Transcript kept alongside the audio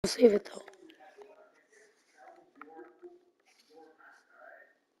Save it though.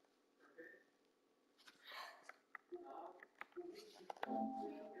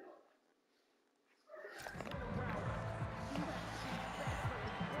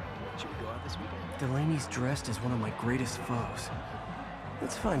 Should we go out this weekend? Delaney's dressed as one of my greatest foes.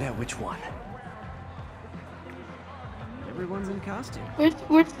 Let's find out which one. Everyone's in costume.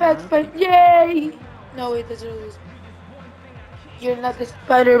 Where's Fat Spider? Yay! No, wait, that's really. You're not the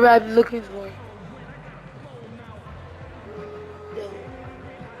spider I'm looking for. No.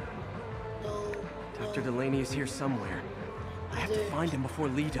 No. Dr. Delaney is here somewhere. I have to find him before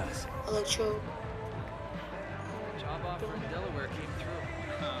Lee does. Electro. Job offer in Delaware came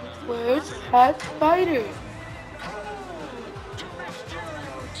through. Where's Fat Spider?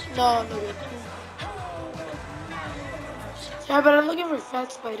 No, no, wait. Yeah, but I'm looking for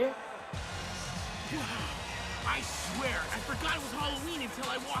Fat Spider. I swear, I forgot it was Halloween until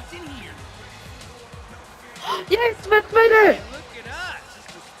I walked in here. Yes, Fat Spider! Look at us, it's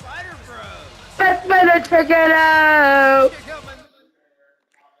the Spider Bros. Fat Spider, check it out! Check out my...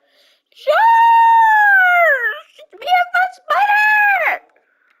 Sure! It's me and Fat Spider!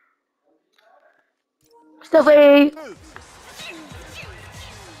 Stuffy!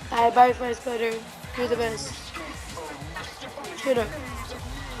 Alright, bye, Fat Spider. You're the best. Shoot her.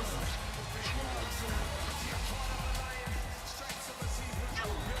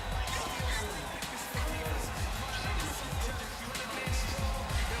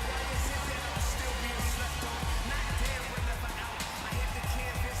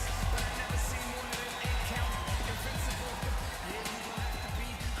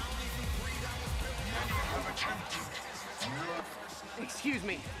 Excuse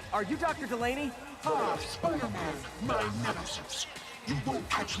me, are you Dr. Delaney? Ah, Spider-Man, my nemesis. You won't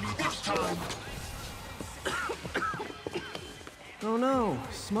catch me this time. Oh no,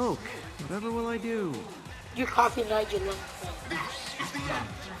 smoke. Whatever will I do? Your coffee night, you love. This is the end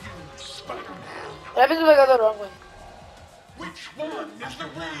for you, Spider-Man. What happens if I got the wrong one? Which one is the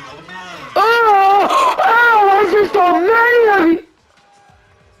real man? Oh! Oh! Why is there so many of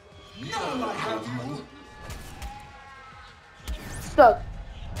you? Now I have you. Stuck.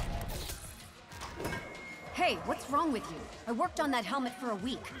 Hey, what's wrong with you? I worked on that helmet for a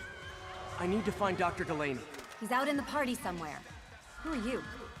week. I need to find Dr. Delaney. He's out in the party somewhere. Who are you?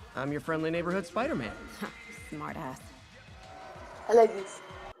 I'm your friendly neighborhood Spider-Man. Smartass. I like this.